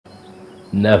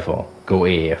Never go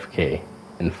AFK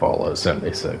in Fallout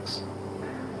 76.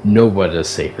 Nobody is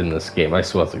safe in this game, I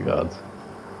swear to God.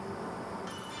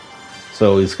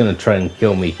 So he's gonna try and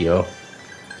kill me here.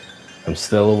 I'm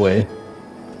still away.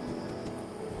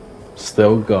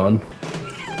 Still gone.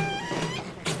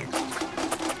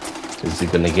 Is he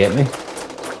gonna get me?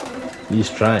 He's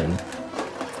trying.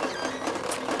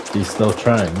 He's still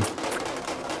trying.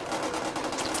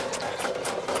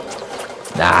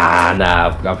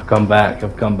 Nah, I've come back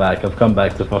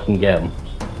to fucking get him.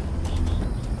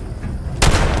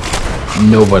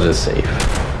 Nobody's safe.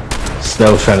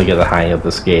 Still trying to get the hang of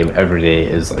this game. Every day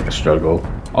is like a struggle.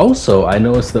 Also, I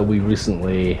noticed that we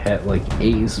recently hit like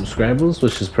 80 subscribers,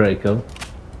 which is pretty cool.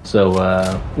 So,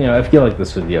 you know, if you like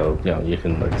this video, you know, you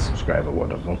can like subscribe or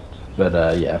whatever.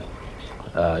 But, yeah,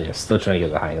 still trying to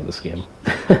get the hang of this game.